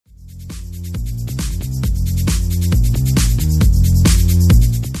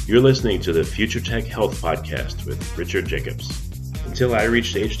You're listening to the Future Tech Health Podcast with Richard Jacobs. Until I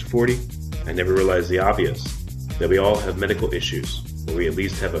reached age 40, I never realized the obvious, that we all have medical issues, or we at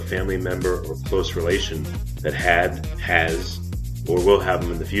least have a family member or close relation that has, or will have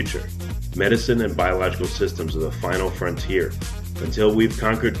them in the future. Medicine and biological systems are the final frontier. Until we've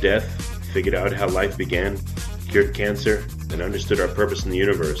conquered death, figured out how life began, cured cancer, and understood our purpose in the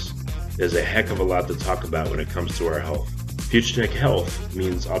universe, there's a heck of a lot to talk about when it comes to our health. Future Tech Health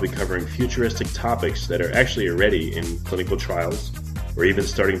means I'll be covering futuristic topics that are actually already in clinical trials, or even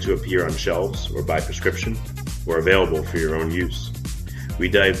starting to appear on shelves or by prescription, or available for your own use. We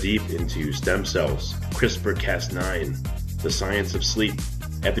dive deep into stem cells, CRISPR-Cas9, the science of sleep,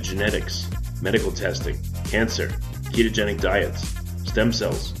 epigenetics, medical testing, cancer, ketogenic diets, stem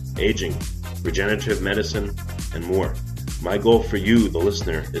cells, aging, regenerative medicine, and more. My goal for you, the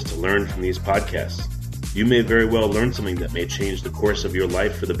listener, is to learn from these podcasts. You may very well learn something that may change the course of your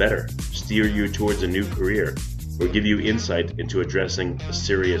life for the better, steer you towards a new career, or give you insight into addressing a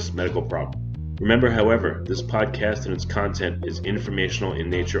serious medical problem. Remember, however, this podcast and its content is informational in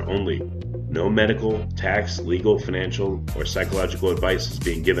nature only. No medical, tax, legal, financial, or psychological advice is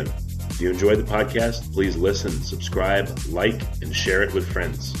being given. If you enjoy the podcast, please listen, subscribe, like, and share it with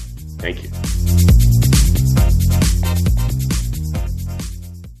friends. Thank you.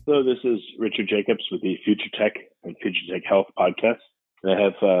 Hello, this is Richard Jacobs with the Future Tech and Future Tech Health podcast. And I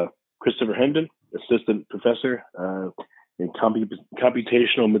have Christopher Hendon, Assistant Professor in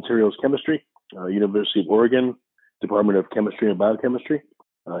Computational Materials Chemistry, University of Oregon, Department of Chemistry and Biochemistry.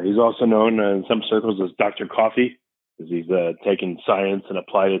 He's also known in some circles as Dr. Coffee, because he's taken science and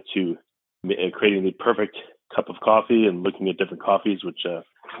applied it to creating the perfect cup of coffee and looking at different coffees, which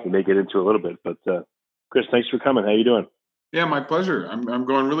we may get into a little bit. But Chris, thanks for coming. How you doing? Yeah, my pleasure. I'm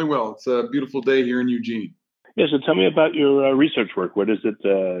going really well. It's a beautiful day here in Eugene. Yeah, so tell me about your research work. What is it,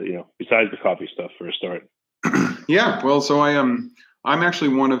 besides the coffee stuff for a start? Yeah, well, so I'm actually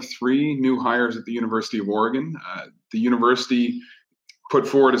one of 3 new hires at the University of Oregon. The university put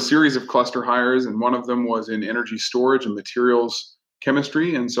forward a series of cluster hires, and one of them was in energy storage and materials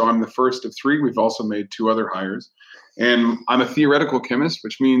chemistry. And so I'm the first of 3. We've also made 2 other hires. And I'm a theoretical chemist,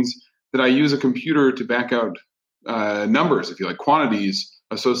 which means that I use a computer to back out numbers, if you like, quantities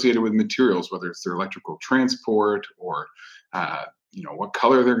associated with materials, whether it's their electrical transport or, what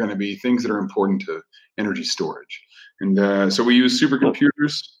color they're going to be, things that are important to energy storage. And so we use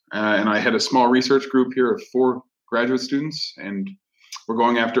supercomputers, and I had a small research group here of 4 graduate students, and we're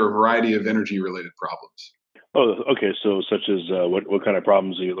going after a variety of energy-related problems. Oh, okay. So such as what kind of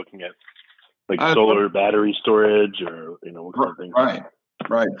problems are you looking at? Like solar battery storage, or what kind of things?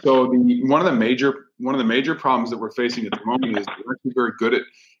 Right. So one of the major problems that we're facing at the moment is we're actually very good at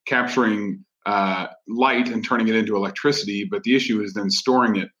capturing light and turning it into electricity, but the issue is then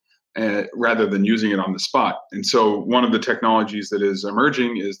storing it rather than using it on the spot. And so one of the technologies that is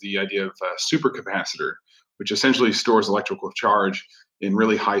emerging is the idea of a supercapacitor, which essentially stores electrical charge in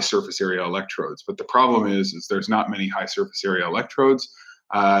really high surface area electrodes. But the problem is there's not many high surface area electrodes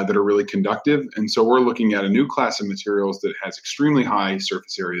that are really conductive. And so we're looking at a new class of materials that has extremely high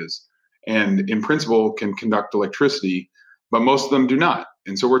surface areas and in principle can conduct electricity, but most of them do not.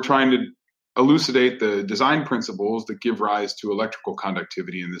 And so we're trying to elucidate the design principles that give rise to electrical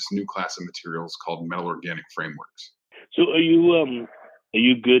conductivity in this new class of materials called metal organic frameworks. So are you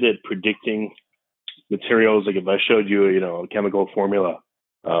good at predicting materials? Like if I showed you, a chemical formula,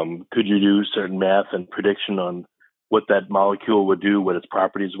 could you do certain math and prediction on what that molecule would do, what its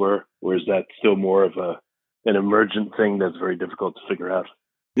properties were? Or is that still more of an emergent thing that's very difficult to figure out?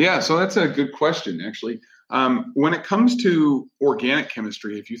 Yeah, so that's a good question, actually. When it comes to organic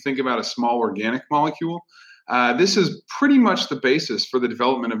chemistry, if you think about a small organic molecule, this is pretty much the basis for the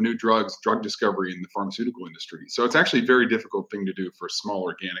development of new drugs, drug discovery in the pharmaceutical industry. So it's actually a very difficult thing to do for a small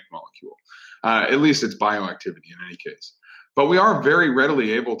organic molecule. At least its bioactivity in any case. But we are very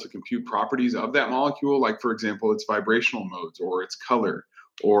readily able to compute properties of that molecule, like, for example, its vibrational modes or its color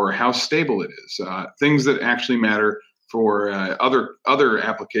or how stable it is, things that actually matter for other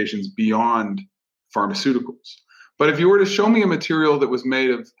applications beyond pharmaceuticals. But if you were to show me a material that was made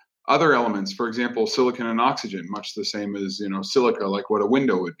of other elements, for example, silicon and oxygen, much the same as silica, like what a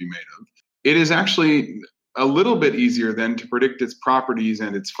window would be made of, it is actually a little bit easier then to predict its properties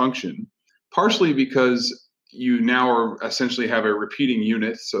and its function, partially because you now essentially have a repeating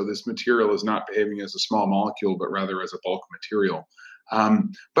unit. So this material is not behaving as a small molecule, but rather as a bulk material.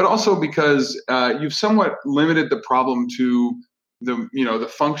 But also because you've somewhat limited the problem to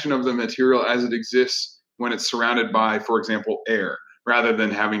the function of the material as it exists when it's surrounded by, for example, air, rather than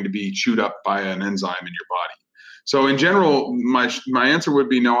having to be chewed up by an enzyme in your body. So in general, my answer would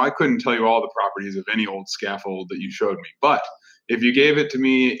be no. I couldn't tell you all the properties of any old scaffold that you showed me. But if you gave it to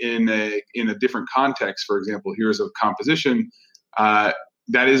me in a different context, for example, here's a composition.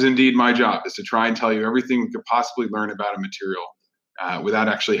 That is indeed my job, is to try and tell you everything we could possibly learn about a material without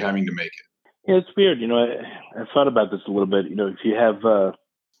actually having to make it. Yeah, it's weird. I thought about this a little bit. If you have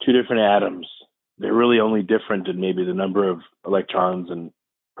two different atoms, they're really only different in maybe the number of electrons and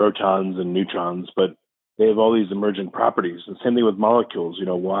protons and neutrons, but they have all these emergent properties. And same thing with molecules.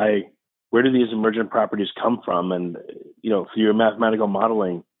 Where do these emergent properties come from? And, through your mathematical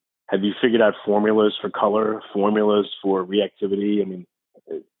modeling, have you figured out formulas for color, formulas for reactivity? And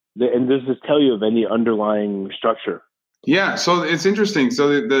does this tell you of any underlying structure? Yeah, so it's interesting.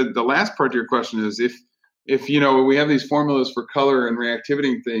 So the last part of your question is if we have these formulas for color and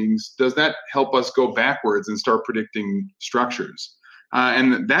reactivity and things, does that help us go backwards and start predicting structures?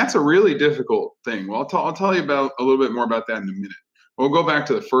 And that's a really difficult thing. Well, I'll tell you about a little bit more about that in a minute. We'll go back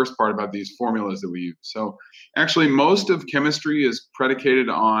to the first part about these formulas that we use. So actually, most of chemistry is predicated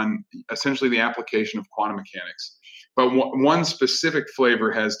on essentially the application of quantum mechanics. But one specific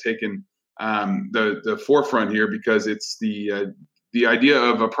flavor has taken the forefront here, because it's the idea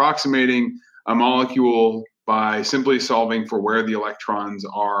of approximating a molecule by simply solving for where the electrons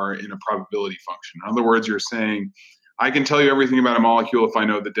are in a probability function. In other words, you're saying, I can tell you everything about a molecule if I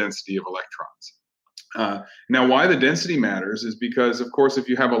know the density of electrons. Now, why the density matters is because, of course, if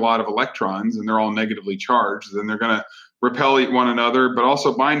you have a lot of electrons and they're all negatively charged, then they're going to repel one another, but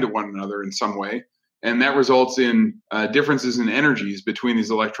also bind to one another in some way. And that results in differences in energies between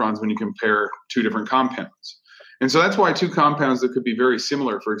these electrons when you compare two different compounds. And so that's why two compounds that could be very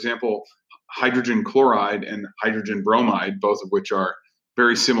similar, for example, hydrogen chloride and hydrogen bromide, both of which are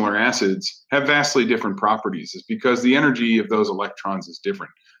very similar acids, have vastly different properties. It's because the energy of those electrons is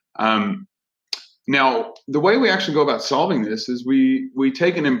different. Now, the way we actually go about solving this is we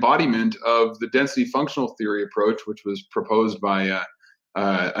take an embodiment of the density functional theory approach, which was proposed by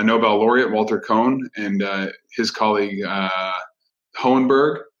a Nobel laureate, Walter Kohn, and his colleague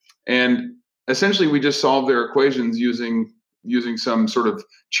Hohenberg. And essentially, we just solve their equations using some sort of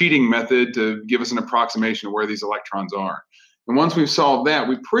cheating method to give us an approximation of where these electrons are. And once we've solved that,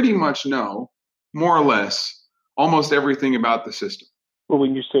 we pretty much know, more or less, almost everything about the system. Well,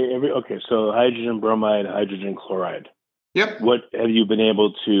 when you say so hydrogen bromide, hydrogen chloride. Yep. What have you been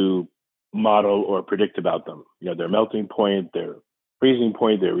able to model or predict about them? Their melting point, their freezing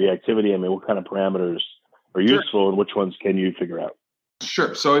point, their reactivity. What kind of parameters are useful, and which ones can you figure out?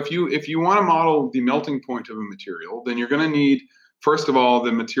 Sure. So if you want to model the melting point of a material, then you're going to need, first of all,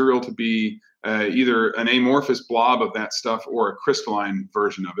 the material to be either an amorphous blob of that stuff or a crystalline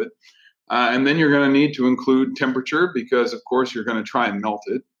version of it. And then you're going to need to include temperature, because, of course, you're going to try and melt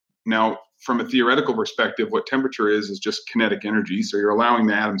it. Now, from a theoretical perspective, what temperature is just kinetic energy. So you're allowing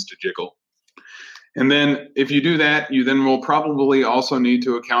the atoms to jiggle. And then if you do that, you then will probably also need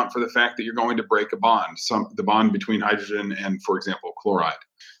to account for the fact that you're going to break a bond, the bond between hydrogen and, for example, chloride.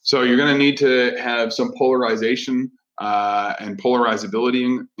 So you're going to need to have some polarization and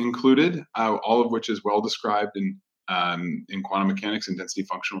polarizability included, all of which is well described in quantum mechanics and density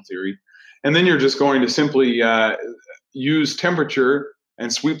functional theory. And then you're just going to simply use temperature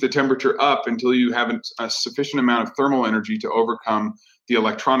and sweep the temperature up until you have a sufficient amount of thermal energy to overcome the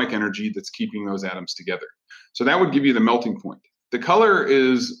electronic energy that's keeping those atoms together. So that would give you the melting point. The color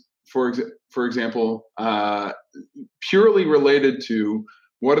is, for example, purely related to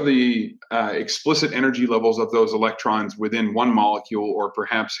what are the explicit energy levels of those electrons within one molecule, or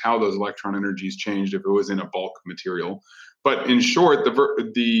perhaps how those electron energies changed if it was in a bulk material. But in short,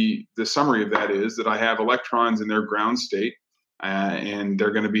 the summary of that is that I have electrons in their ground state, and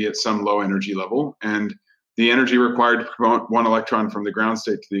they're going to be at some low energy level. And the energy required to promote one electron from the ground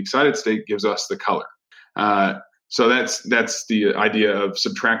state to the excited state gives us the color. So that's the idea of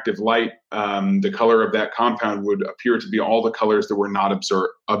subtractive light. The color of that compound would appear to be all the colors that were not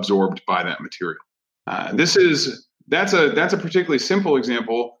absorbed by that material. That's a particularly simple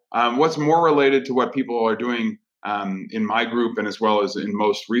example. What's more related to what people are doing in my group, and as well as in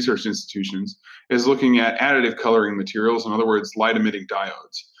most research institutions, is looking at additive coloring materials. In other words, light emitting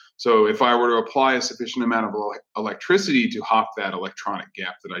diodes. So if I were to apply a sufficient amount of electricity to hop that electronic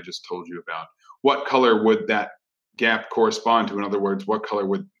gap that I just told you about, what color would that gap correspond to? In other words, what color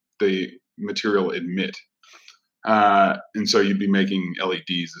would the material emit? And so you'd be making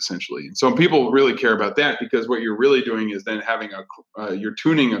LEDs essentially. And so people really care about that, because what you're really doing is then having you're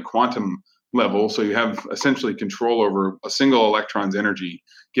tuning a quantum level. So you have essentially control over a single electron's energy,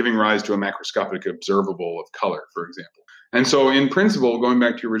 giving rise to a macroscopic observable of color, for example. And so in principle, going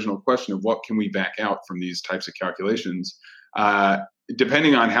back to your original question of what can we back out from these types of calculations,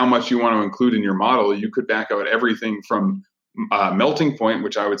 depending on how much you want to include in your model, you could back out everything from melting point,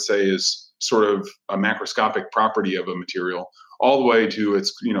 which I would say is sort of a macroscopic property of a material, all the way to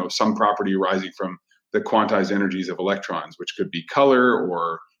its, some property arising from the quantized energies of electrons, which could be color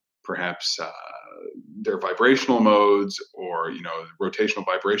or perhaps their vibrational modes or, rotational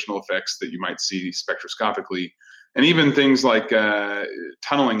vibrational effects that you might see spectroscopically. And even things like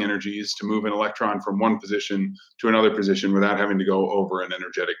tunneling energies to move an electron from one position to another position without having to go over an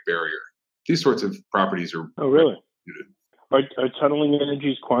energetic barrier. These sorts of properties are. Oh, really? Are tunneling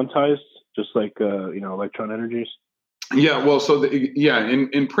energies quantized, just like electron energies? Yeah, well, so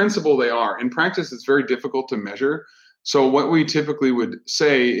in principle they are. In practice, it's very difficult to measure. So what we typically would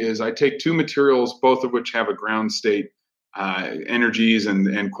say is I take two materials, both of which have a ground state energies and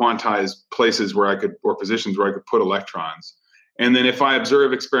quantized places where or positions where I could put electrons. And then if I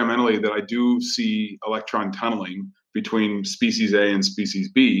observe experimentally that I do see electron tunneling between species A and species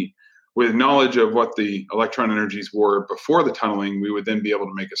B, with knowledge of what the electron energies were before the tunneling, we would then be able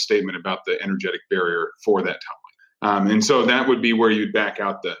to make a statement about the energetic barrier for that tunneling. And so that would be where you'd back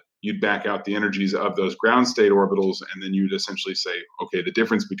out the energies of those ground state orbitals, and then you'd essentially say, okay, the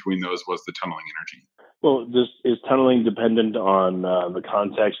difference between those was the tunneling energy. Well, is tunneling dependent on the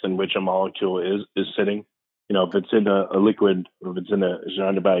context in which a molecule is sitting? If it's in a liquid, or if it's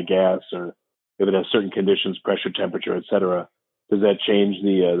surrounded by a gas, or if it has certain conditions, pressure, temperature, et cetera, does that change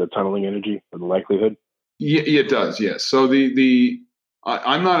the tunneling energy or the likelihood? Yeah, it does. Yes. So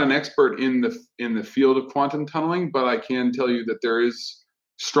I'm not an expert in the field of quantum tunneling, but I can tell you that there is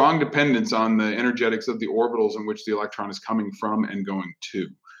strong dependence on the energetics of the orbitals in which the electron is coming from and going to.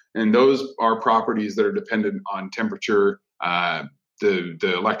 And those are properties that are dependent on temperature, the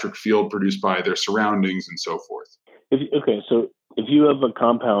electric field produced by their surroundings, and so forth. So if you have a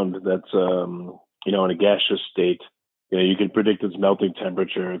compound that's in a gaseous state, you can predict its melting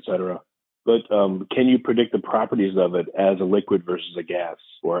temperature, et cetera. But can you predict the properties of it as a liquid versus a gas,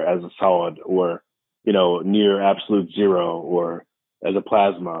 or as a solid, or near absolute zero, or as a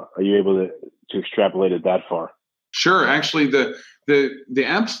plasma? Are you able to extrapolate it that far? Sure. Actually, the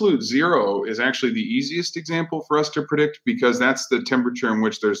absolute zero is actually the easiest example for us to predict, because that's the temperature in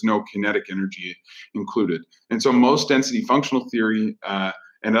which there's no kinetic energy included. And so most density functional theory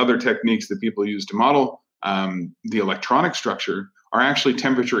and other techniques that people use to model the electronic structure are actually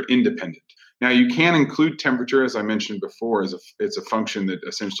temperature independent. Now, you can include temperature, as I mentioned before, it's a function that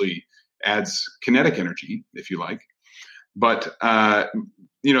essentially adds kinetic energy, if you like. But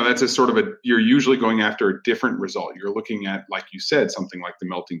that's a sort of you're usually going after a different result. You're looking at, like you said, something like the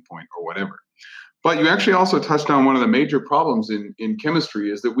melting point or whatever. But you actually also touched on one of the major problems in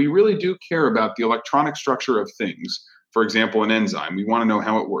chemistry, is that we really do care about the electronic structure of things. For example, an enzyme, we want to know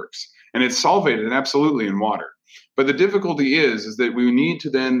how it works. And it's solvated absolutely in water. But the difficulty is that we need to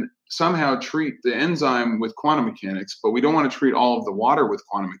then somehow treat the enzyme with quantum mechanics, but we don't want to treat all of the water with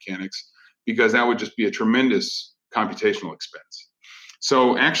quantum mechanics, because that would just be a tremendous computational expense.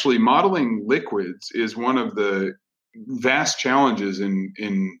 So actually modeling liquids is one of the vast challenges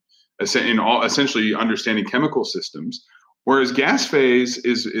in essentially understanding chemical systems, whereas gas phase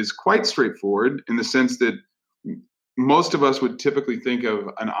is quite straightforward in the sense that most of us would typically think of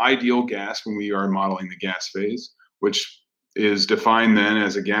an ideal gas when we are modeling the gas phase, which is defined then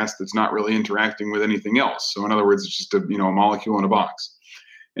as a gas that's not really interacting with anything else. So in other words, it's just a molecule in a box.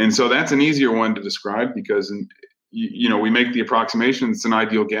 And so that's an easier one to describe, because we make the approximation it's an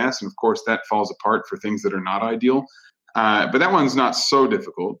ideal gas, and of course that falls apart for things that are not ideal. But that one's not so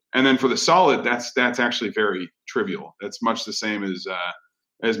difficult. And then for the solid, that's actually very trivial. That's much the same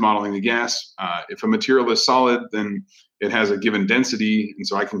as modeling the gas. If a material is solid, then it has a given density, and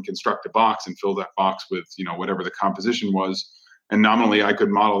so I can construct a box and fill that box with whatever the composition was. And nominally, I could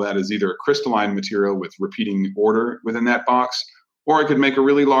model that as either a crystalline material with repeating order within that box, or I could make a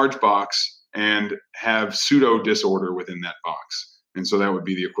really large box and have pseudo disorder within that box. And so that would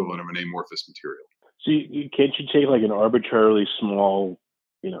be the equivalent of an amorphous material. So can't you take like an arbitrarily small,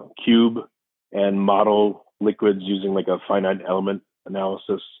 cube and model liquids using like a finite element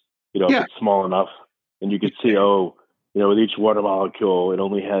analysis, if it's small enough, and you could see, with each water molecule, it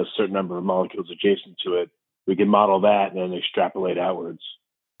only has a certain number of molecules adjacent to it. We can model that and then extrapolate outwards.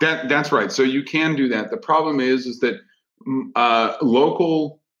 That's right. So you can do that. The problem is that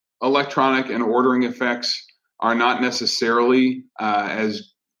local electronic and ordering effects are not necessarily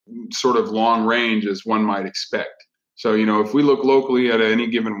as sort of long range as one might expect. So, if we look locally at any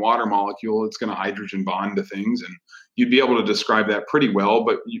given water molecule, it's going to hydrogen bond to things, and you'd be able to describe that pretty well.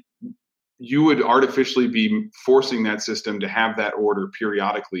 But you would artificially be forcing that system to have that order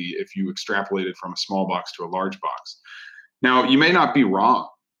periodically if you extrapolated from a small box to a large box. Now, you may not be wrong,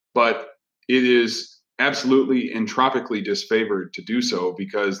 but it is absolutely entropically disfavored to do so,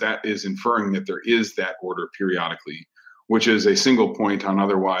 because that is inferring that there is that order periodically, which is a single point on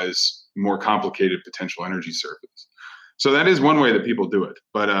otherwise more complicated potential energy surface. So that is one way that people do it,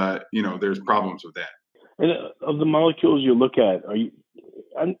 but there's problems with that. And of the molecules you look at,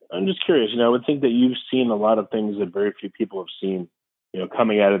 I'm just curious. I would think that you've seen a lot of things that very few people have seen,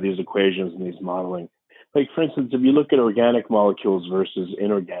 coming out of these equations and these modeling. Like, for instance, if you look at organic molecules versus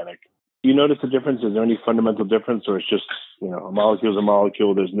inorganic, do you notice a difference? Is there any fundamental difference, or it's just, a molecule is a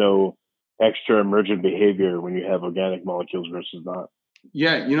molecule? There's no extra emergent behavior when you have organic molecules versus not?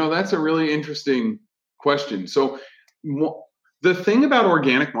 Yeah, that's a really interesting question. So the thing about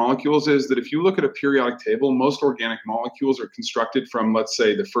organic molecules is that if you look at a periodic table, most organic molecules are constructed from, let's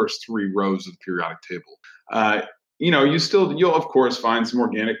say, the first 3 rows of the periodic table. You'll of course find some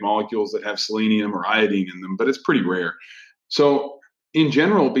organic molecules that have selenium or iodine in them, but it's pretty rare. So in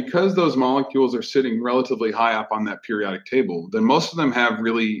general, because those molecules are sitting relatively high up on that periodic table, then most of them have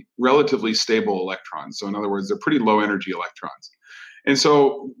really relatively stable electrons. So in other words, they're pretty low energy electrons. And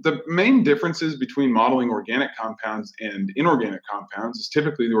so the main differences between modeling organic compounds and inorganic compounds is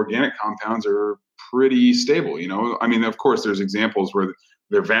typically the organic compounds are pretty stable. Of course, there's examples where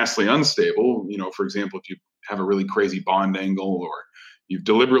they're vastly unstable. For example, if you have a really crazy bond angle, or you've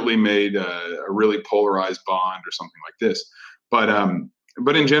deliberately made a really polarized bond or something like this. But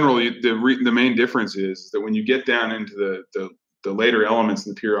in general, the main difference is that when you get down into the later elements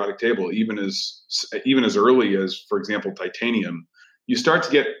in the periodic table, even as early as, for example, titanium, you start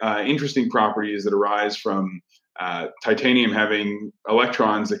to get interesting properties that arise from titanium having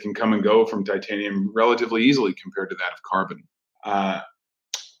electrons that can come and go from titanium relatively easily compared to that of carbon.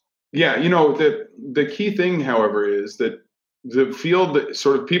 The key thing, however, is that the field that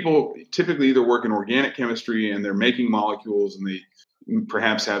sort of people typically either work in organic chemistry and they're making molecules, and they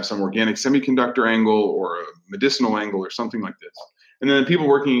perhaps have some organic semiconductor angle or a medicinal angle or something like this. And then the people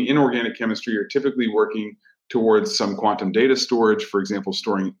working in organic chemistry are typically working towards some quantum data storage, for example,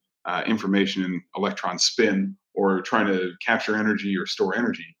 storing information in electron spin, or trying to capture energy or store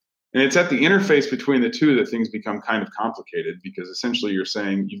energy. And it's at the interface between the two that things become kind of complicated, because essentially you're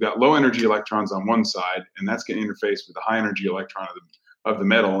saying you've got low energy electrons on one side, and that's going to interface with the high energy electron of the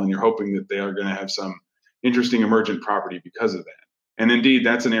metal, and you're hoping that they are going to have some interesting emergent property because of that. And indeed,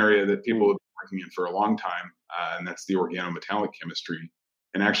 that's an area that people have been working in for a long time, and that's the organometallic chemistry.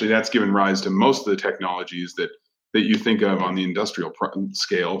 And actually, that's given rise to most of the technologies that you think of on the industrial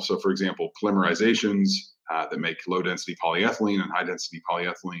scale. So, for example, polymerizations that make low-density polyethylene and high-density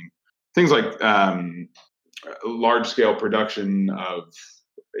polyethylene. Things like large-scale production of,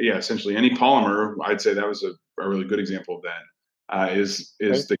 essentially any polymer. I'd say that was a really good example of that. Is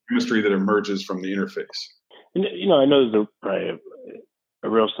the chemistry that emerges from the interface. And, I know there's probably a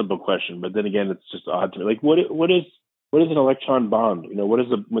real simple question, but then again, it's just odd to me. Like, what is an electron bond? What is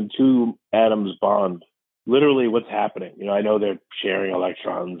when 2 atoms bond? Literally, what's happening? I know they're sharing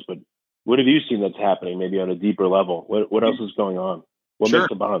electrons, but what have you seen that's happening? Maybe on a deeper level. What else is going on? What Sure.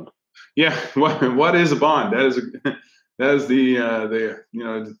 makes a bond? Yeah, what is a bond? That is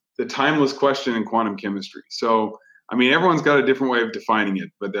the timeless question in quantum chemistry. So, everyone's got a different way of defining it,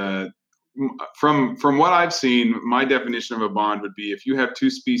 but from what I've seen, my definition of a bond would be if you have 2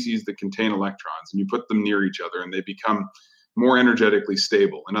 species that contain electrons and you put them near each other and they become more energetically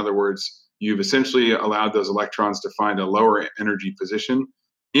stable. In other words, you've essentially allowed those electrons to find a lower energy position,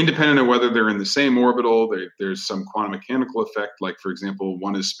 independent of whether they're in the same orbital. There's some quantum mechanical effect, like, for example,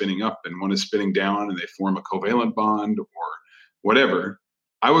 one is spinning up and one is spinning down, and they form a covalent bond or whatever.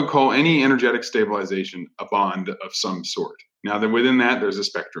 I would call any energetic stabilization a bond of some sort. Now, then within that, there's a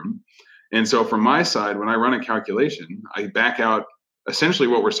spectrum. And so from my side, when I run a calculation, I back out essentially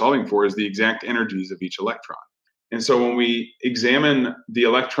what we're solving for is the exact energies of each electron. And so when we examine the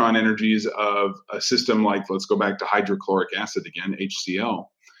electron energies of a system like, let's go back to hydrochloric acid again, HCl,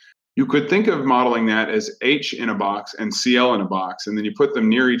 you could think of modeling that as H in a box and Cl in a box, and then you put them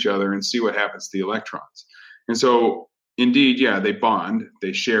near each other and see what happens to the electrons. And so indeed, they bond,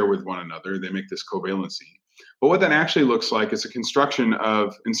 they share with one another, they make this covalency. But what that actually looks like is a construction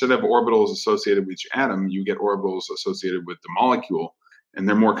of, instead of orbitals associated with each atom, you get orbitals associated with the molecule, and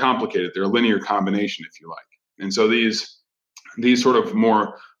they're more complicated. They're a linear combination, if you like. And so these sort of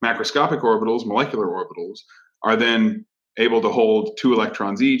more macroscopic orbitals, molecular orbitals, are then able to hold 2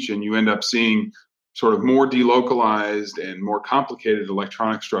 electrons each, and you end up seeing sort of more delocalized and more complicated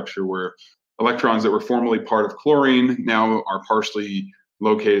electronic structure where electrons that were formerly part of chlorine now are partially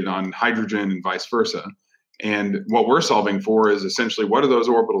located on hydrogen and vice versa. And what we're solving for is essentially what do those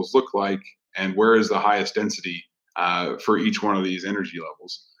orbitals look like and where is the highest density for each one of these energy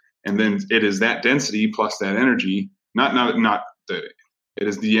levels. And then it is that density plus that energy, it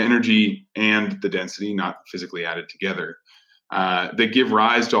is the energy and the density, not physically added together, that give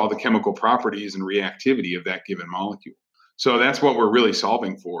rise to all the chemical properties and reactivity of that given molecule. So that's what we're really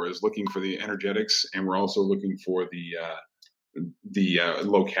solving for, is looking for the energetics, and we're also looking for the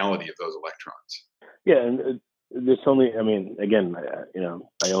locality of those electrons. Yeah, and this only, I mean, again,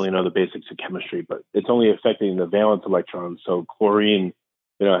 I only know the basics of chemistry, but it's only affecting the valence electrons. So chlorine,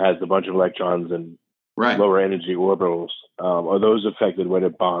 has a bunch of electrons and lower energy orbitals. Are those affected when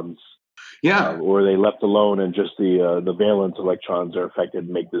it bonds? Yeah. Or are they left alone and just the valence electrons are affected and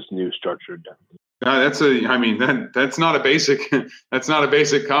make this new structure? That's not a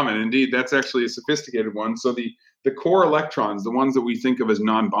basic comment. Indeed, that's actually a sophisticated one. So the core electrons, the ones that we think of as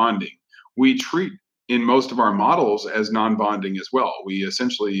non-bonding, we treat in most of our models as non-bonding as well. We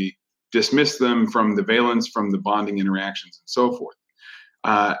essentially dismiss them from the valence, from the bonding interactions, and so forth.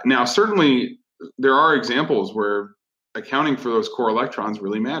 Now, certainly, there are examples where accounting for those core electrons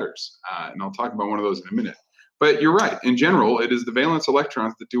really matters, and I'll talk about one of those in a minute. But you're right. In general, it is the valence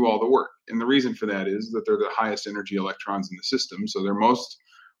electrons that do all the work, and the reason for that is that they're the highest energy electrons in the system, so they're most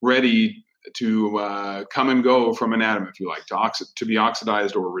ready to come and go from an atom, if you like, to be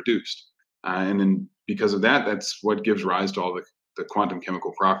oxidized or reduced. And then because of that, that's what gives rise to all the quantum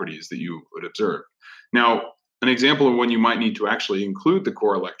chemical properties that you would observe. Now, an example of when you might need to actually include the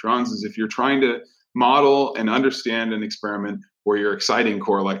core electrons is if you're trying to model and understand an experiment where you're exciting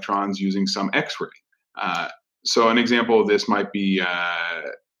core electrons using some X-ray. So an example of this might be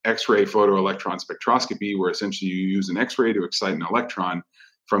X-ray photoelectron spectroscopy, where essentially you use an X-ray to excite an electron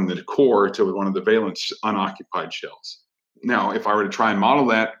from the core to one of the valence unoccupied shells. Now, if I were to try and model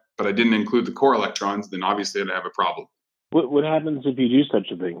that, but I didn't include the core electrons, then obviously I'd have a problem. What happens if you do such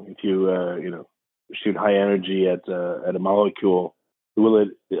a thing? If you shoot high energy at a molecule, will it?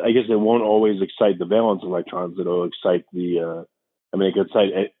 I guess it won't always excite the valence electrons. It'll excite it could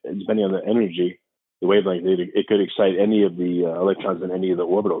excite, depending on the energy, the wavelength. It could excite any of the electrons in any of the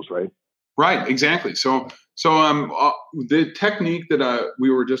orbitals, right? Right, exactly. So the technique that we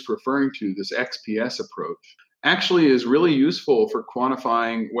were just referring to, this XPS approach, actually is really useful for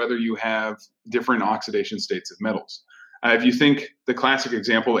quantifying whether you have different oxidation states of metals. If you think the classic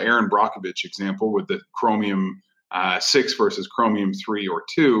example, the Aaron Brockovich example with the chromium 6 versus chromium 3 or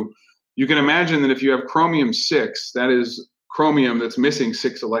 2, you can imagine that if you have chromium 6, that is chromium that's missing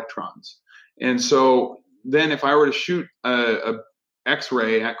 6 electrons. And so then if I were to shoot a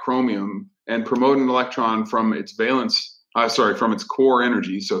X-ray at chromium and promote an electron from its from its core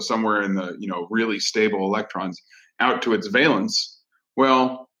energy, so somewhere in the really stable electrons, out to its valence,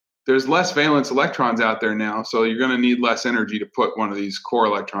 well, there's less valence electrons out there now, so you're going to need less energy to put one of these core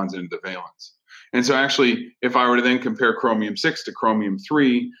electrons into the valence. And so actually, if I were to then compare chromium 6 to chromium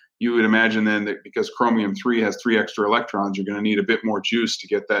 3, you would imagine then that because chromium 3 has 3 extra electrons, you're going to need a bit more juice to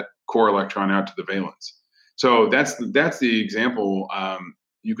get that core electron out to the valence. So that's the example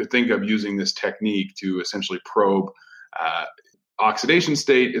you could think of using this technique to essentially probe oxidation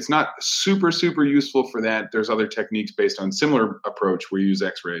state. It's not super useful for that. There's other techniques based on similar approach where you use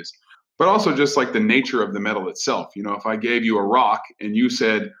X-rays, but also just like the nature of the metal itself. If I gave you a rock and you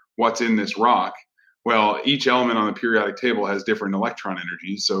said, what's in this rock? Well, each element on the periodic table has different electron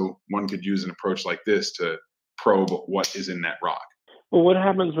energies. So one could use an approach like this to probe what is in that rock. Well, what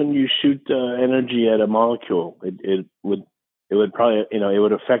happens when you shoot energy at a molecule? It would probably, it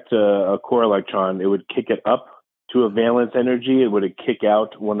would affect a core electron. It would kick it up to a valence energy. Would it kick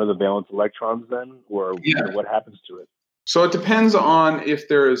out one of the valence electrons then? Or what happens to it? So it depends on if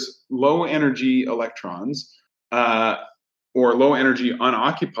there's low energy electrons or low energy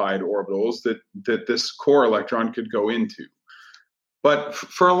unoccupied orbitals that this core electron could go into. But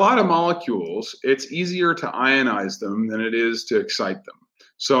for a lot of molecules, it's easier to ionize them than it is to excite them.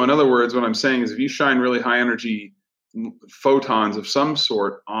 So in other words, what I'm saying is if you shine really high energy photons of some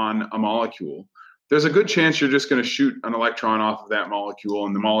sort on a molecule, there's a good chance you're just going to shoot an electron off of that molecule,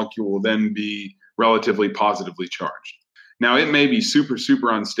 and the molecule will then be relatively positively charged. Now, it may be super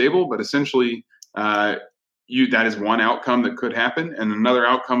unstable, but essentially that is one outcome that could happen. And another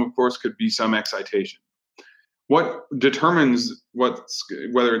outcome, of course, could be some excitation. What determines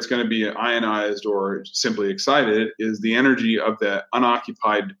whether it's going to be ionized or simply excited is the energy of the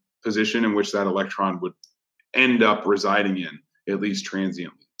unoccupied position in which that electron would end up residing in, at least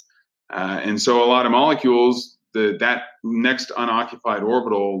transiently. And so a lot of molecules, that next unoccupied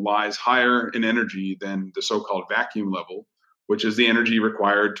orbital lies higher in energy than the so-called vacuum level, which is the energy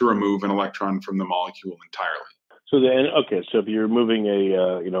required to remove an electron from the molecule entirely. So if you're removing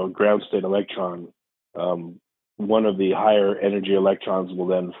a ground state electron, one of the higher energy electrons will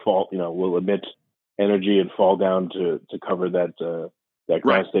then will emit energy and fall down to cover that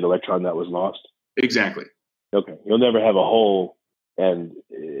ground state electron that was lost. Exactly. Okay, you'll never have a hole, and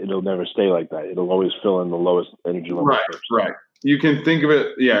it'll never stay like that. It'll always fill in the lowest energy level first. Right. You can think of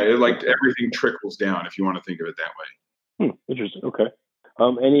it, like everything trickles down if you want to think of it that way. Interesting. Okay.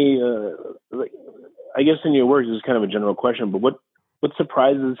 I guess in your work, this is kind of a general question, but what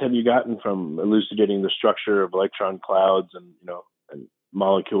surprises have you gotten from elucidating the structure of electron clouds and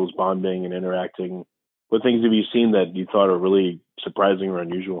molecules bonding and interacting? What things have you seen that you thought are really surprising or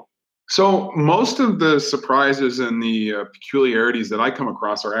unusual? So most of the surprises and the peculiarities that I come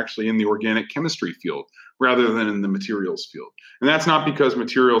across are actually in the organic chemistry field rather than in the materials field. And that's not because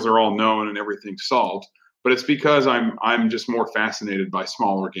materials are all known and everything's solved, but it's because I'm just more fascinated by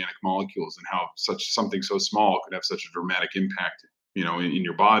small organic molecules and how something so small could have such a dramatic impact, in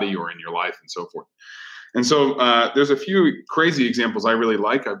your body or in your life and so forth. And so there's a few crazy examples I really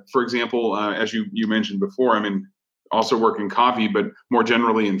like. For example, as you mentioned before, I'm also work in coffee, but more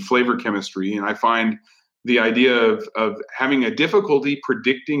generally in flavor chemistry. And I find the idea of having a difficulty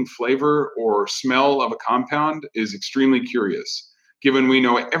predicting flavor or smell of a compound is extremely curious, given we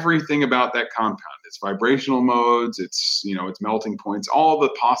know everything about that compound, its vibrational modes, its melting points, all the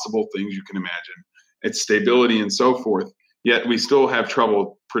possible things you can imagine, its stability and so forth. Yet we still have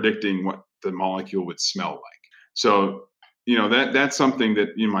trouble predicting what the molecule would smell like. So, that's something that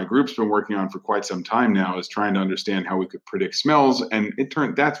my group's been working on for quite some time now, is trying to understand how we could predict smells, and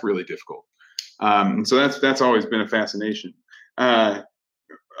that's really difficult. And so that's always been a fascination. A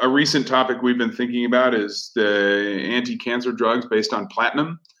recent topic we've been thinking about is the anti-cancer drugs based on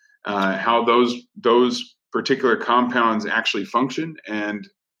platinum, how those particular compounds actually function, and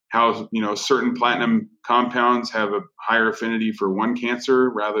how certain platinum compounds have a higher affinity for one cancer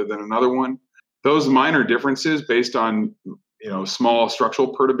rather than another one. Those minor differences based on small structural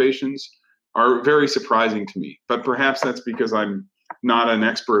perturbations are very surprising to me. But perhaps that's because I'm not an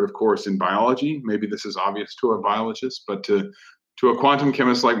expert, of course, in biology. Maybe this is obvious to a biologist, but to a quantum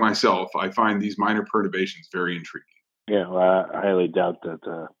chemist like myself, I find these minor perturbations very intriguing. Yeah, well, I highly doubt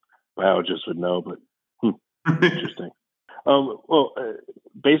that biologists would know, but interesting.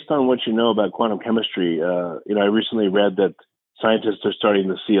 Based on what you know about quantum chemistry, I recently read that scientists are starting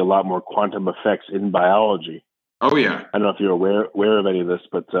to see a lot more quantum effects in biology. Oh yeah. I don't know if you're aware of any of this,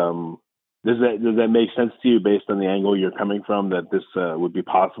 but does that make sense to you based on the angle you're coming from, that this would be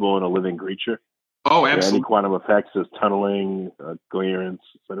possible in a living creature? Oh, absolutely. Any quantum effects as tunneling, coherence,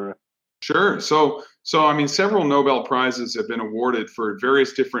 etc.? Sure. So several Nobel Prizes have been awarded for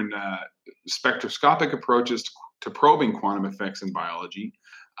various different spectroscopic approaches to probing quantum effects in biology.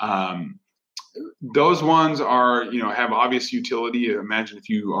 Those ones are, have obvious utility. Imagine if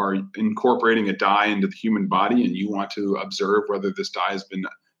you are incorporating a dye into the human body and you want to observe whether this dye has been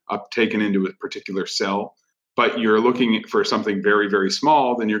uptaken into a particular cell, but you're looking for something very, very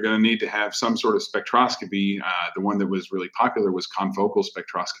small, then you're going to need to have some sort of spectroscopy. The one that was really popular was confocal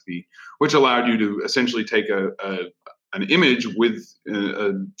spectroscopy, which allowed you to essentially take an image with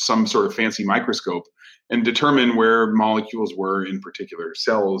some sort of fancy microscope and determine where molecules were in particular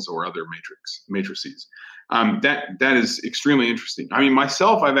cells or other matrices. That is extremely interesting.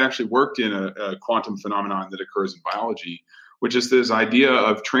 Myself, I've actually worked in a quantum phenomenon that occurs in biology, which is this idea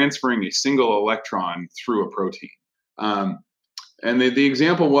of transferring a single electron through a protein. And the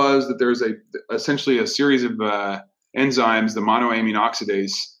example was that there's essentially a series of enzymes, the monoamine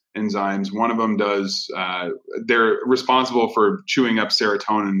oxidase enzymes. One of them they're responsible for chewing up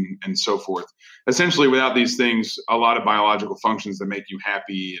serotonin and so forth. Essentially, without these things, a lot of biological functions that make you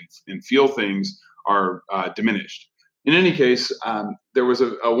happy and feel things are diminished. In any case, there was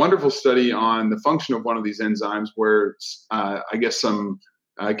a wonderful study on the function of one of these enzymes where I guess some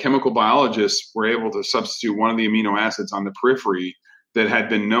chemical biologists were able to substitute one of the amino acids on the periphery that had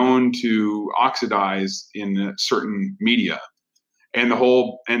been known to oxidize in certain media, and the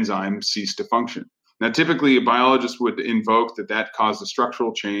whole enzyme ceased to function. Now, typically, a biologist would invoke that caused a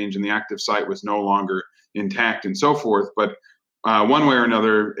structural change and the active site was no longer intact and so forth, but one way or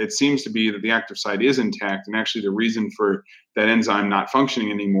another, it seems to be that the active site is intact, and actually the reason for that enzyme not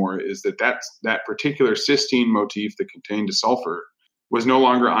functioning anymore is that particular cysteine motif that contained a sulfur was no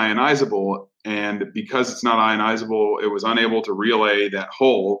longer ionizable, and because it's not ionizable, it was unable to relay that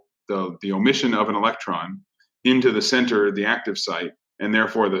hole, the omission of an electron, into the center, the active site, and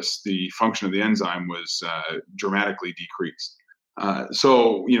therefore the function of the enzyme was dramatically decreased.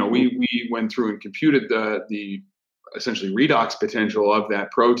 So we went through and computed the essentially redox potential of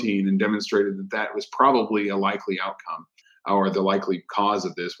that protein and demonstrated that that was probably a likely outcome, or the likely cause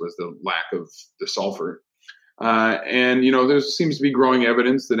of this was the lack of the sulfur. And, there seems to be growing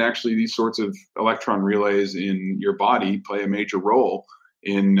evidence that actually these sorts of electron relays in your body play a major role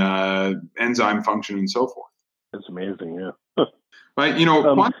in enzyme function and so forth. That's amazing, yeah. But,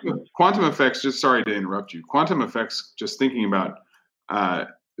 quantum effects, just sorry to interrupt you, quantum effects, just thinking about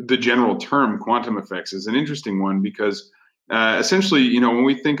the general term quantum effects is an interesting one because essentially, when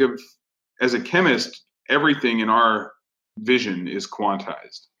we think of, as a chemist, everything in our vision is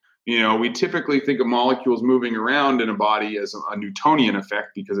quantized. We typically think of molecules moving around in a body as a Newtonian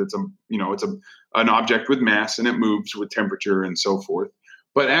effect because it's an object with mass and it moves with temperature and so forth.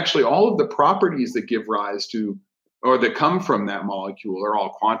 But actually, all of the properties that give rise to or that come from that molecule are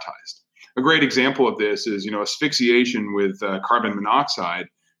all quantized. A great example of this is, asphyxiation with carbon monoxide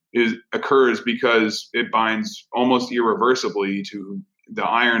occurs because it binds almost irreversibly to the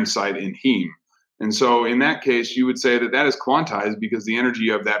iron site in heme. And so in that case, you would say that is quantized because the energy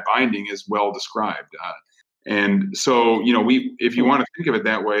of that binding is well described. And so, if you want to think of it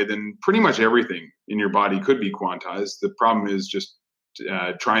that way, then pretty much everything in your body could be quantized. The problem is just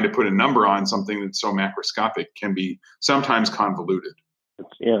trying to put a number on something that's so macroscopic can be sometimes convoluted.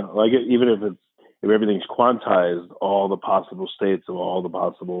 Yeah, like even if everything's quantized, all the possible states of all the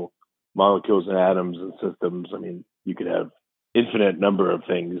possible molecules and atoms and systems, you could have infinite number of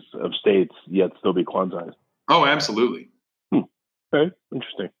things, of states, yet still be quantized. Oh, absolutely. Okay,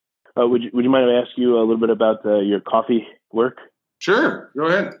 interesting. Would you mind if I ask you a little bit about your coffee work? Sure, go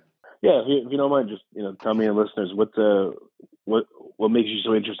ahead. Yeah, if you don't mind, just tell me and listeners what makes you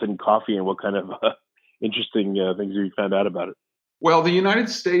so interested in coffee and what kind of interesting things you found out about it. Well, the United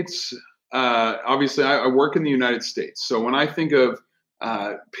States, obviously, I work in the United States. So when I think of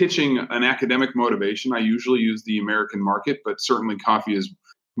pitching an academic motivation, I usually use the American market, but certainly coffee is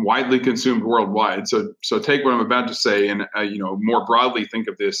widely consumed worldwide. So take what I'm about to say and more broadly think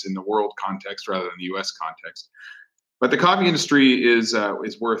of this in the world context rather than the U.S. context. But the coffee industry is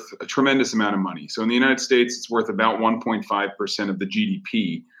worth a tremendous amount of money. So in the United States, it's worth about 1.5% of the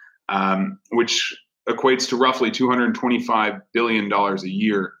GDP, which equates to roughly $225 billion a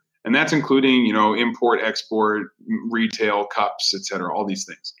year. And that's including, import, export, retail, cups, et cetera, all these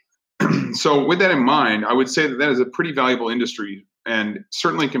things. So with that in mind, I would say that is a pretty valuable industry. And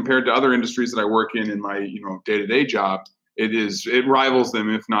certainly compared to other industries that I work in my, day-to-day job, it rivals them,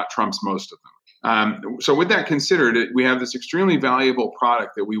 if not trumps most of them. So with that considered, we have this extremely valuable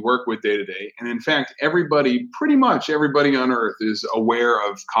product that we work with day to day. And in fact, pretty much everybody on earth is aware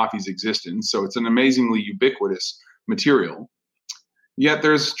of coffee's existence. So it's an amazingly ubiquitous material. Yet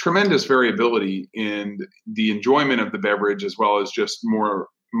there's tremendous variability in the enjoyment of the beverage, as well as just more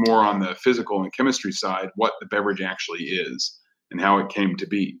on the physical and chemistry side, what the beverage actually is and how it came to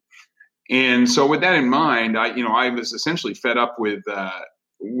be. And so with that in mind, I was essentially fed up with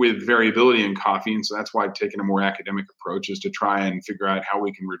variability in coffee. And so that's why I've taken a more academic approach, is to try and figure out how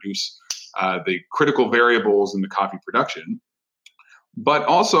we can reduce the critical variables in the coffee production. But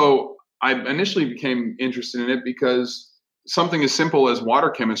also, I initially became interested in it because something as simple as water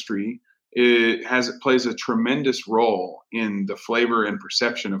chemistry plays a tremendous role in the flavor and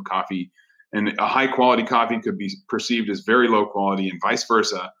perception of coffee. And a high quality coffee could be perceived as very low quality and vice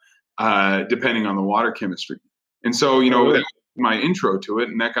versa, depending on the water chemistry. And so, that was my intro to it,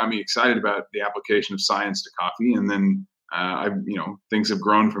 and that got me excited about the application of science to coffee. And then, things have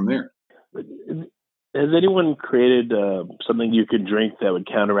grown from there. Has anyone created something you could drink that would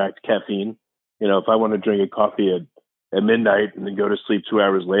counteract caffeine? If I want to drink a coffee at midnight and then go to sleep 2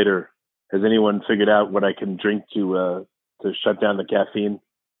 hours later, has anyone figured out what I can drink to shut down the caffeine?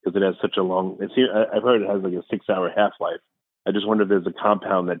 Because it has such a long, I've heard it has like a 6-hour half-life. I just wonder if there's a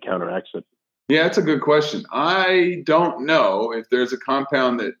compound that counteracts it. Yeah, that's a good question. I don't know if there's a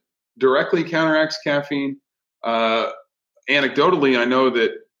compound that directly counteracts caffeine. Anecdotally, I know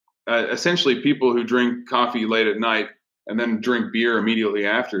that essentially people who drink coffee late at night and then drink beer immediately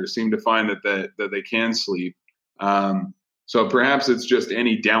after seem to find that they can sleep. So perhaps it's just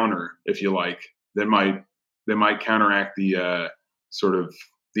any downer, if you like, that might counteract the sort of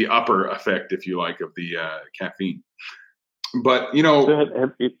the upper effect, if you like, of the caffeine. But so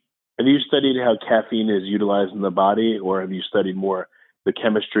have you studied how caffeine is utilized in the body, or have you studied more the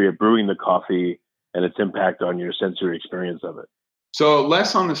chemistry of brewing the coffee and its impact on your sensory experience of it? So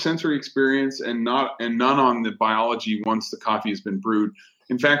less on the sensory experience and none on the biology once the coffee has been brewed.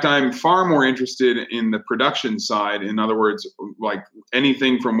 In fact, I'm far more interested in the production side. In other words, like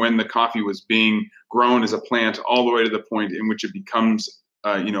anything from when the coffee was being grown as a plant all the way to the point in which it becomes,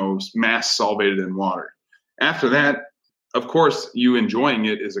 mass solvated in water. After that, of course, you enjoying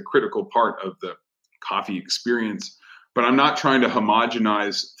it is a critical part of the coffee experience, but I'm not trying to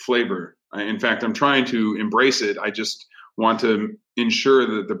homogenize flavor. In fact, I'm trying to embrace it. I just want to ensure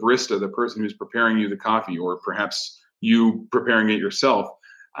that the barista, the person who's preparing you the coffee, or perhaps you preparing it yourself,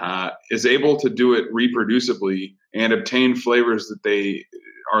 is able to do it reproducibly and obtain flavors that they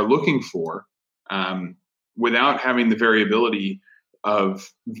are looking for without having the variability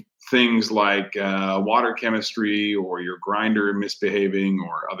of things like water chemistry or your grinder misbehaving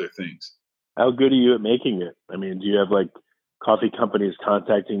or other things. How good are you at making it? I mean, do you have like coffee companies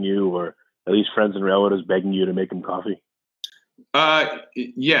contacting you, or at least friends and relatives begging you to make them coffee?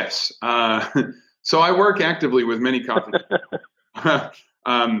 Yes. So I work actively with many coffee.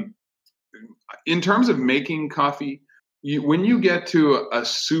 In terms of making coffee, when you get to a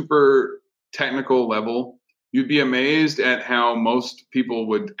super technical level, you'd be amazed at how most people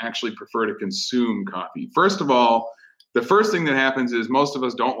would actually prefer to consume coffee. First of all, the first thing that happens is most of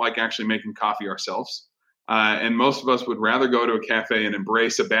us don't like actually making coffee ourselves. And most of us would rather go to a cafe and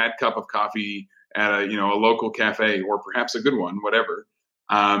embrace a bad cup of coffee at a local cafe, or perhaps a good one, whatever,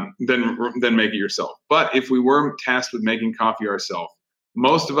 than make it yourself. But if we were tasked with making coffee ourselves,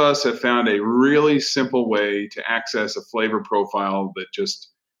 most of us have found a really simple way to access a flavor profile that just,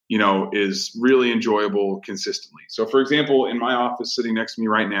 is really enjoyable consistently. So, for example, in my office sitting next to me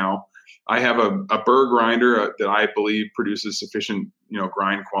right now, I have a Burr grinder that I believe produces sufficient,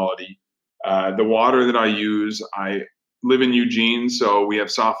 grind quality. The water that I use, I live in Eugene, so we have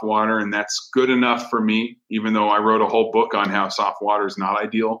soft water, and that's good enough for me, even though I wrote a whole book on how soft water is not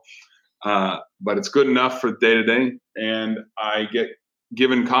ideal. But it's good enough for day to day. And I get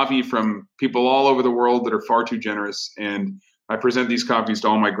given coffee from people all over the world that are far too generous. And I present these coffees to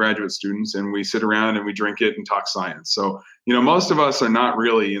all my graduate students, and we sit around and we drink it and talk science. So, most of us are not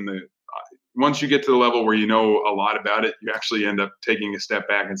really once you get to the level where you know a lot about it, you actually end up taking a step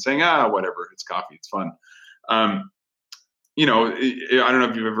back and saying, whatever, it's coffee, it's fun. I don't know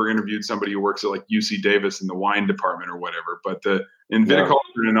if you've ever interviewed somebody who works at like UC Davis in the wine department or whatever, but in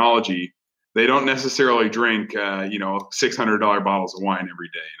viticulture and enology, they don't necessarily drink, $600 bottles of wine every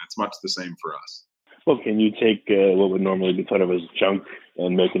day. And it's much the same for us. Well, can you take what would normally be thought of as junk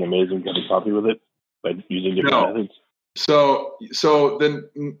and make an amazing cup of coffee with it by using different methods? So then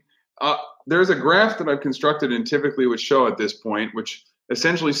there's a graph that I've constructed and typically would show at this point, which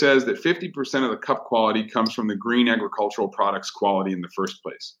essentially says that 50% of the cup quality comes from the green agricultural products quality in the first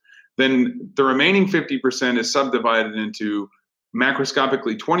place. Then the remaining 50% is subdivided into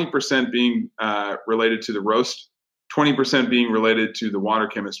macroscopically 20% being related to the roast, 20% being related to the water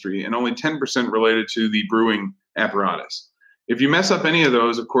chemistry, and only 10% related to the brewing apparatus. If you mess up any of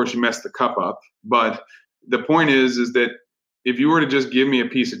those, of course, you mess the cup up. But the point is that if you were to just give me a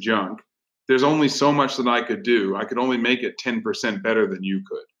piece of junk, there's only so much that I could do. I could only make it 10% better than you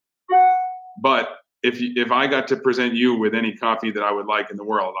could. But if I got to present you with any coffee that I would like in the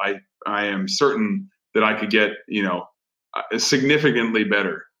world, I am certain that I could get, significantly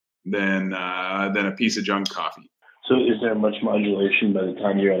better than a piece of junk coffee. So is there much modulation by the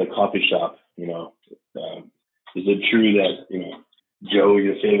time you're at a coffee shop? Is it true that, Joe,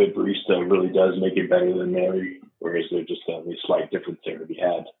 your favorite barista, really does make it better than Mary? Or is there just a slight difference there to be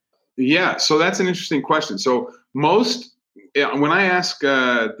had? Yeah, so that's an interesting question. So when I ask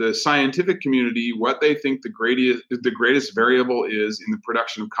the scientific community what they think the greatest variable is in the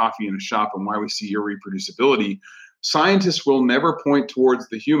production of coffee in a shop and why we see irreproducibility, scientists will never point towards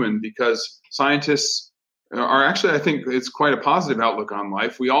the human, because scientists are actually, I think it's quite a positive outlook on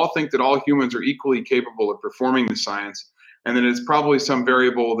life. We all think that all humans are equally capable of performing the science, and that it's probably some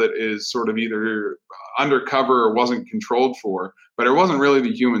variable that is sort of either undercover or wasn't controlled for, but it wasn't really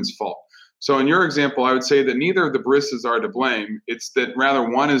the human's fault. So in your example, I would say that neither of the baristas are to blame. It's that rather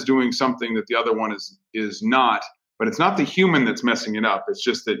one is doing something that the other one is not, but it's not the human that's messing it up. It's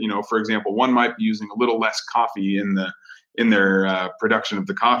just that, for example, one might be using a little less coffee in their production of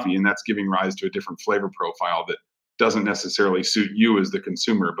the coffee, and that's giving rise to a different flavor profile that doesn't necessarily suit you as the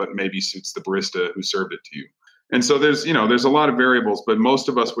consumer, but maybe suits the barista who served it to you. And so there's a lot of variables, but most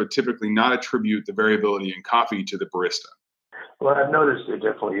of us would typically not attribute the variability in coffee to the barista. Well, I've noticed there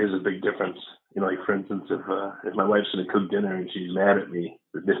definitely is a big difference. Like for instance, if my wife's going to cook dinner and she's mad at me,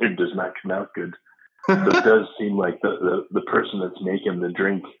 the dinner does not come out good. So it does seem like the person that's making the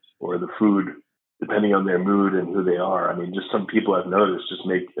drink or the food, depending on their mood and who they are. I mean, just some people I've noticed just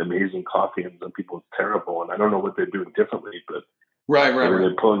make amazing coffee, and some people it's terrible. And I don't know what they're doing differently, but right.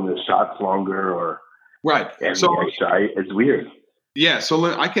 They're pulling the shots longer or. Right. So it's weird. Yeah. So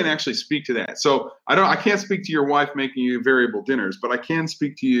I can actually speak to that. So I can't speak to your wife making you variable dinners, but I can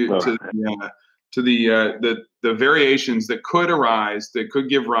speak to you to the variations that could arise, that could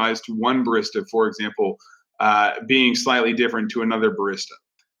give rise to one barista, for example, being slightly different to another barista.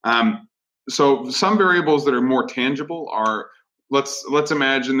 So some variables that are more tangible are, let's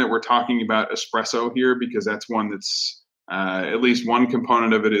imagine that we're talking about espresso here, because that's one that's at least one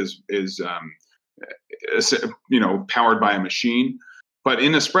component of it is powered by a machine. But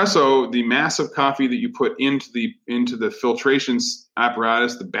in espresso, the mass of coffee that you put into the filtration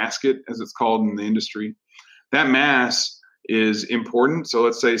apparatus, the basket as it's called in the industry, that mass is important. So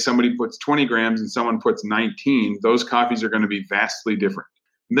let's say somebody puts 20 grams and someone puts 19. Those coffees are going to be vastly different.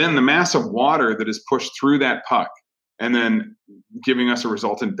 Then the mass of water that is pushed through that puck and then giving us a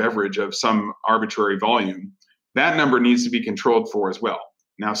resultant beverage of some arbitrary volume, that number needs to be controlled for as well.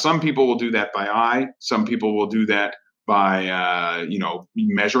 Now, some people will do that by eye. Some people will do that by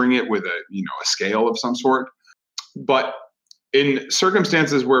measuring it with a scale of some sort. But in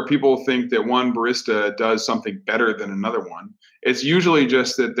circumstances where people think that one barista does something better than another one, it's usually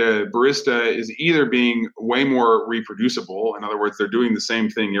just that the barista is either being way more reproducible, in other words, they're doing the same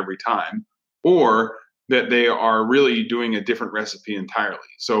thing every time, or that they are really doing a different recipe entirely.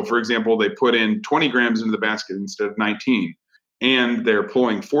 So, for example, they put in 20 grams into the basket instead of 19, and they're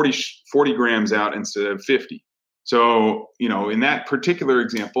pulling 40 grams out instead of 50. So, in that particular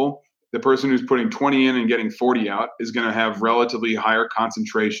example, the person who's putting 20 in and getting 40 out is going to have relatively higher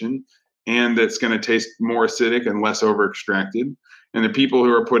concentration, and that's going to taste more acidic and less over-extracted. And the people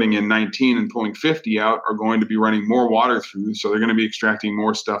who are putting in 19 and pulling 50 out are going to be running more water through, so they're going to be extracting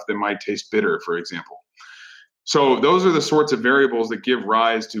more stuff that might taste bitter, for example. So those are the sorts of variables that give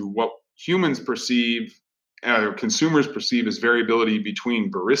rise to what humans perceive, consumers perceive as variability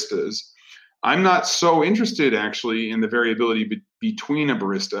between baristas. I'm not so interested actually in the variability between a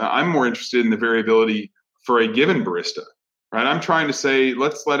barista. I'm more interested in the variability for a given barista, right? I'm trying to say,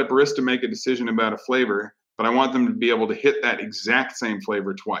 let's let a barista make a decision about a flavor, but I want them to be able to hit that exact same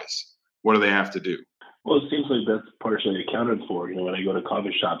flavor twice. What do they have to do? Well, it seems like that's partially accounted for. When I go to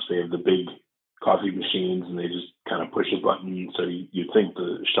coffee shops, they have the big coffee machines and they just kind of push a button. So you think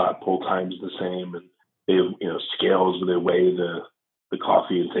the shot pull time is the same, and they have, scales where they weigh the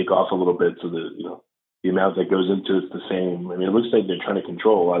coffee and take off a little bit, so the amount that goes into it's the same. I mean, it looks like they're trying to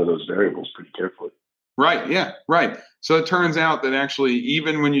control a lot of those variables pretty carefully. Right. Yeah. Right. So it turns out that actually,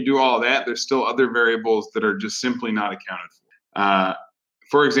 even when you do all that, there's still other variables that are just simply not accounted for.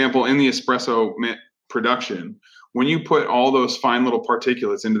 For example, in the espresso production, when you put all those fine little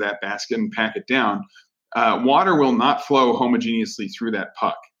particulates into that basket and pack it down, water will not flow homogeneously through that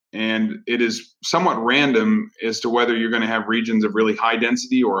puck. And it is somewhat random as to whether you're going to have regions of really high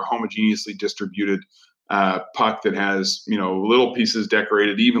density or a homogeneously distributed puck that has, little pieces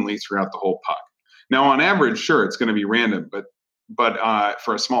decorated evenly throughout the whole puck. Now, on average, sure, it's going to be random, but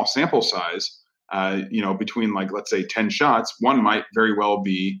for a small sample size, between let's say 10 shots, one might very well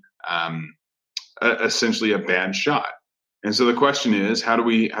be essentially a bad shot. And so the question is, how do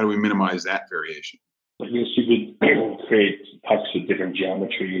we minimize that variation? I guess you could create pucks with different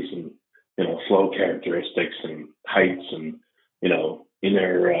geometries and flow characteristics and heights and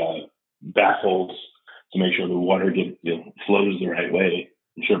inner baffles to make sure the water flows the right way.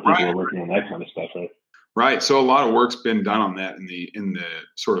 I'm sure people are working on that kind of stuff, right? Right. So a lot of work's been done on that in the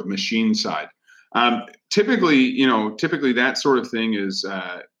sort of machine side. Typically that sort of thing is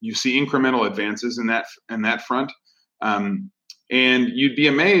you see incremental advances in that front, and you'd be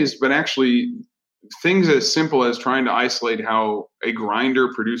amazed, but actually things as simple as trying to isolate how a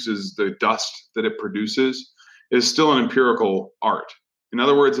grinder produces the dust that it produces is still an empirical art. In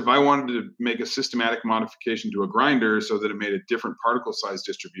other words, if I wanted to make a systematic modification to a grinder so that it made a different particle size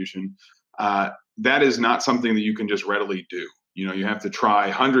distribution, that is not something that you can just readily do. You have to try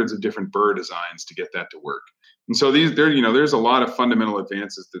hundreds of different burr designs to get that to work. And so there's a lot of fundamental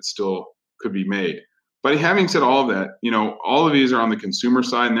advances that still could be made. But having said all of that, all of these are on the consumer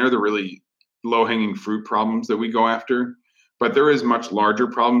side, and they're the really low-hanging fruit problems that we go after. But there is much larger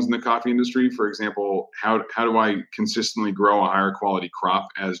problems in the coffee industry. For example, how do I consistently grow a higher quality crop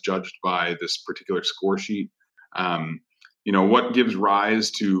as judged by this particular score sheet? What gives rise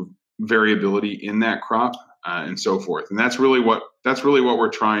to variability in that crop, and so forth. And that's really what we're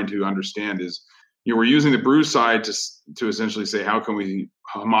trying to understand is, we're using the brew side to essentially say, how can we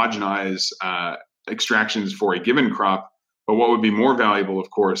homogenize extractions for a given crop? But what would be more valuable, of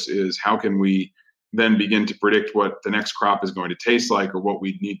course, is how can we then begin to predict what the next crop is going to taste like, or what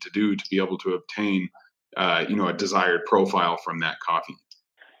we need to do to be able to obtain, a desired profile from that coffee.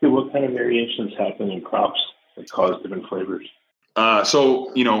 What kind of variations happen in crops that cause different flavors?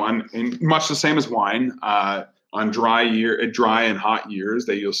 So, much the same as wine, on dry and hot years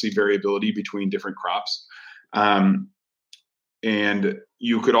that you'll see variability between different crops. And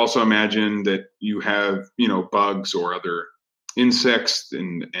you could also imagine that you have, bugs or other insects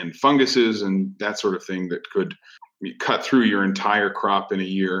and funguses and that sort of thing that could cut through your entire crop in a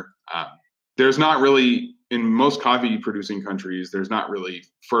year. There's not really, in most coffee producing countries, there's not really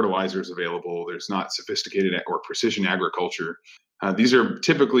fertilizers available. There's not sophisticated or precision agriculture. These are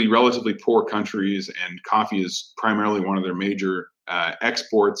typically relatively poor countries, and coffee is primarily one of their major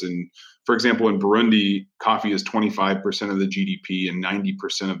exports. And for example, in Burundi, coffee is 25% of the GDP and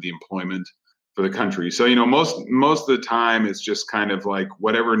 90% of the employment for the country. So, most of the time it's just kind of like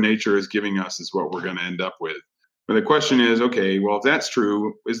whatever nature is giving us is what we're going to end up with. But the question is, okay, well, if that's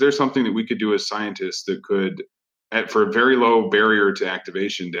true, is there something that we could do as scientists that could, for a very low barrier to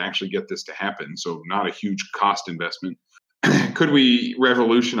activation, to actually get this to happen? So not a huge cost investment. Could we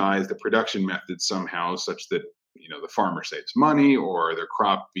revolutionize the production methods somehow such that, the farmer saves money or their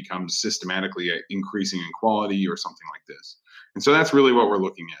crop becomes systematically increasing in quality or something like this? And so that's really what we're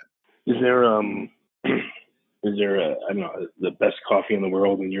looking at. Is there, the best coffee in the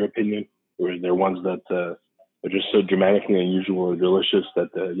world in your opinion? Or is there ones that are just so dramatically unusual or delicious that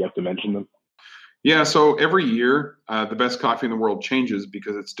you have to mention them? Yeah, so every year, the best coffee in the world changes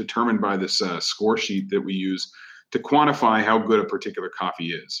because it's determined by this score sheet that we use to quantify how good a particular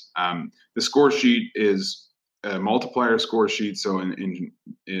coffee is. The score sheet is a multiplier score sheet, so in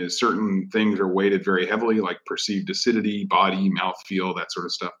certain things are weighted very heavily, like perceived acidity, body, mouthfeel, that sort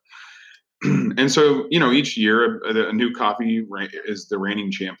of stuff. And so, each year a new coffee is the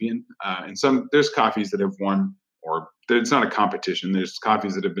reigning champion. And there's coffees that have won, or it's not a competition. There's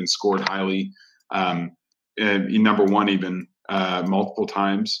coffees that have been scored highly, number one even multiple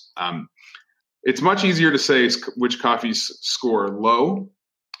times. It's much easier to say which coffees score low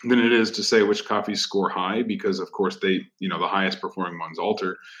than it is to say which coffees score high, because of course the highest performing ones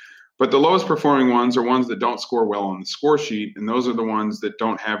alter. But the lowest performing ones are ones that don't score well on the score sheet, and those are the ones that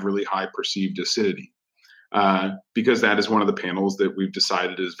don't have really high perceived acidity, because that is one of the panels that we've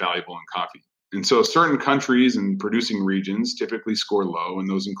decided is valuable in coffee. And so certain countries and producing regions typically score low, and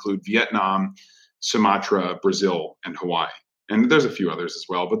those include Vietnam, Sumatra, Brazil, and Hawaii. And there's a few others as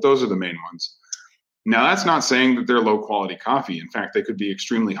well, but those are the main ones. Now, that's not saying that they're low quality coffee. In fact, they could be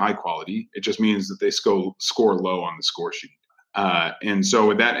extremely high quality. It just means that they score low on the score sheet. And so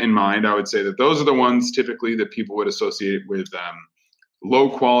with that in mind, I would say that those are the ones typically that people would associate with low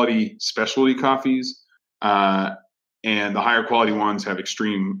quality specialty coffees. And the higher quality ones have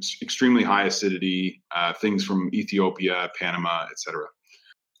extremely high acidity, things from Ethiopia, Panama, etc.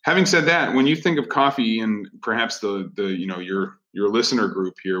 Having said that, when you think of coffee, and perhaps your listener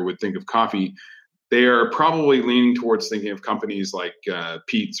group here would think of coffee, they are probably leaning towards thinking of companies like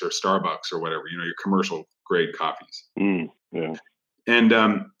Peet's or Starbucks or whatever, your commercial grade coffees. Yeah. And,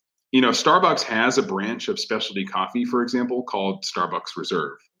 Starbucks has a branch of specialty coffee, for example, called Starbucks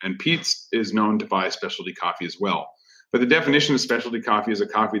Reserve. And Peet's is known to buy specialty coffee as well. But the definition of specialty coffee is a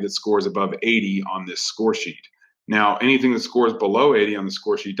coffee that scores above 80 on this score sheet. Now, anything that scores below 80 on the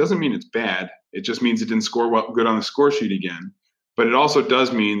score sheet doesn't mean it's bad. It just means it didn't score good on the score sheet again. But it also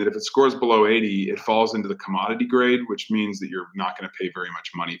does mean that if it scores below 80, it falls into the commodity grade, which means that you're not going to pay very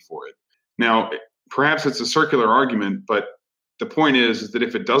much money for it. Now, perhaps it's a circular argument, but the point is that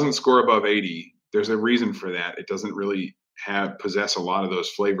if it doesn't score above 80, there's a reason for that. It doesn't really possess a lot of those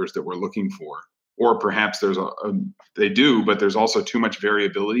flavors that we're looking for. Or perhaps they do, but there's also too much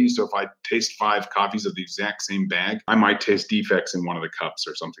variability. So if I taste 5 coffees of the exact same bag, I might taste defects in one of the cups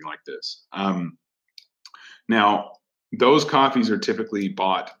or something like this. Now, those coffees are typically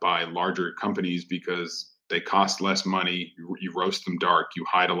bought by larger companies because they cost less money. You roast them dark, you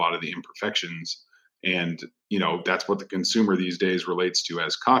hide a lot of the imperfections. And, that's what the consumer these days relates to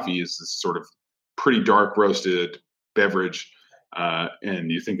as coffee, is this sort of pretty dark roasted beverage. And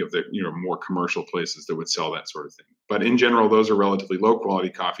you think of the, more commercial places that would sell that sort of thing. But in general, those are relatively low quality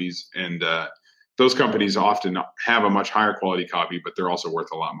coffees. And those companies often have a much higher quality coffee, but they're also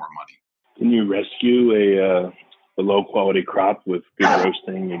worth a lot more money. Can you rescue a low quality crop with good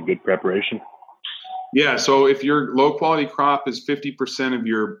roasting and good preparation? Yeah. So if your low quality crop is 50% of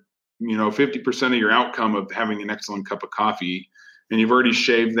your, 50% of your outcome of having an excellent cup of coffee, and you've already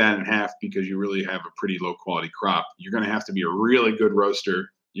shaved that in half because you really have a pretty low quality crop, you're going to have to be a really good roaster.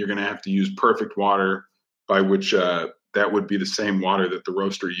 You're going to have to use perfect water, by which that would be the same water that the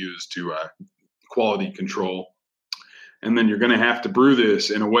roaster used to quality control. And then you're going to have to brew this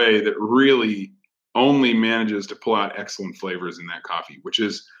in a way that really only manages to pull out excellent flavors in that coffee, which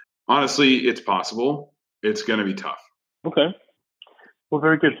is, honestly, it's possible. It's going to be tough. Okay. Well,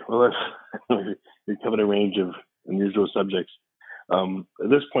 very good. Well, you're covering a range of unusual subjects. At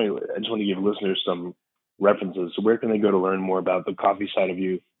this point, I just want to give listeners some references. So where can they go to learn more about the coffee side of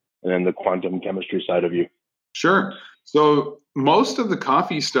you and then the quantum chemistry side of you? Sure. So most of the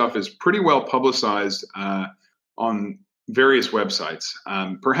coffee stuff is pretty well publicized on various websites.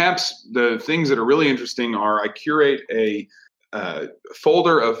 Perhaps the things that are really interesting are I curate a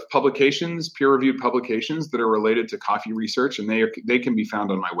folder of publications, peer-reviewed publications that are related to coffee research, and they can be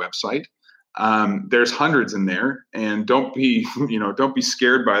found on my website. There's hundreds in there, and don't be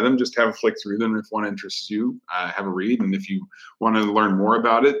scared by them. Just have a flick through them. If one interests you, have a read, and if you want to learn more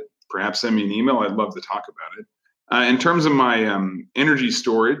about it, perhaps send me an email. I'd love to talk about it. In terms of my energy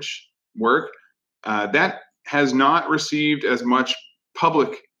storage work, that has not received as much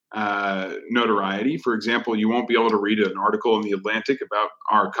public notoriety. For example, you won't be able to read an article in The Atlantic about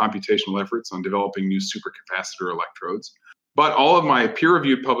our computational efforts on developing new supercapacitor electrodes. But all of my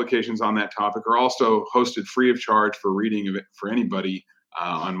peer-reviewed publications on that topic are also hosted free of charge for reading of it for anybody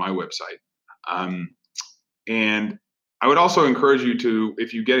on my website. And I would also encourage you to,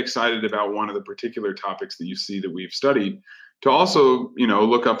 if you get excited about one of the particular topics that you see that we've studied, to also,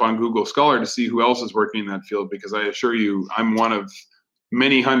 look up on Google Scholar to see who else is working in that field, because I assure you, I'm one of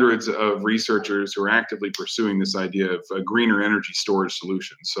many hundreds of researchers who are actively pursuing this idea of a greener energy storage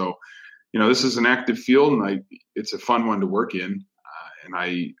solution. So, this is an active field, and it's a fun one to work in. And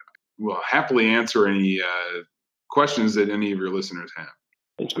I will happily answer any questions that any of your listeners have.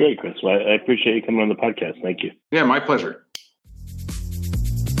 That's great, Chris. Well, I appreciate you coming on the podcast. Thank you. Yeah, my pleasure.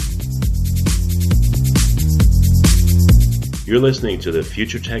 You're listening to the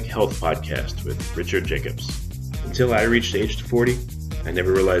Future Tech Health Podcast with Richard Jacobs. Until I reached age 40, I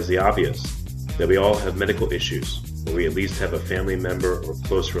never realized the obvious, that we all have medical issues, or we at least have a family member or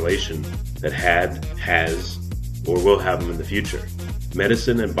close relation that has, or will have them in the future.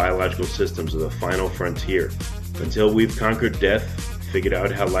 Medicine and biological systems are the final frontier. Until we've conquered death, figured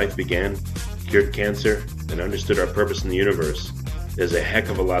out how life began, cured cancer, and understood our purpose in the universe, there's a heck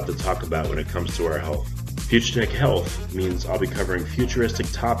of a lot to talk about when it comes to our health. Future Tech Health means I'll be covering futuristic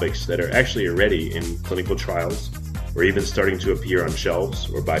topics that are actually already in clinical trials, or even starting to appear on shelves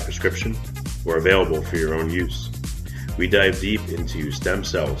or by prescription, or available for your own use. We dive deep into stem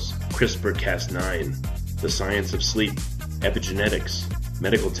cells, CRISPR-Cas9, the science of sleep, epigenetics,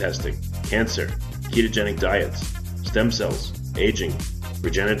 medical testing, cancer, ketogenic diets, stem cells, aging,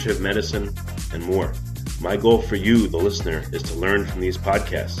 regenerative medicine, and more. My goal for you, the listener, is to learn from these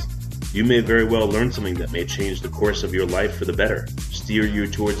podcasts. You may very well learn something that may change the course of your life for the better, steer you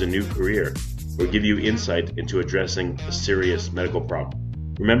towards a new career, or give you insight into addressing a serious medical problem.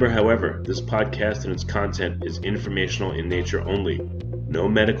 Remember, however, this podcast and its content is informational in nature only. No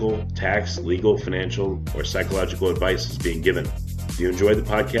medical, tax, legal, financial, or psychological advice is being given. If you enjoy the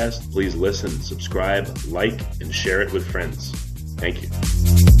podcast, please listen, subscribe, like, and share it with friends. Thank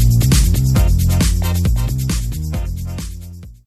you.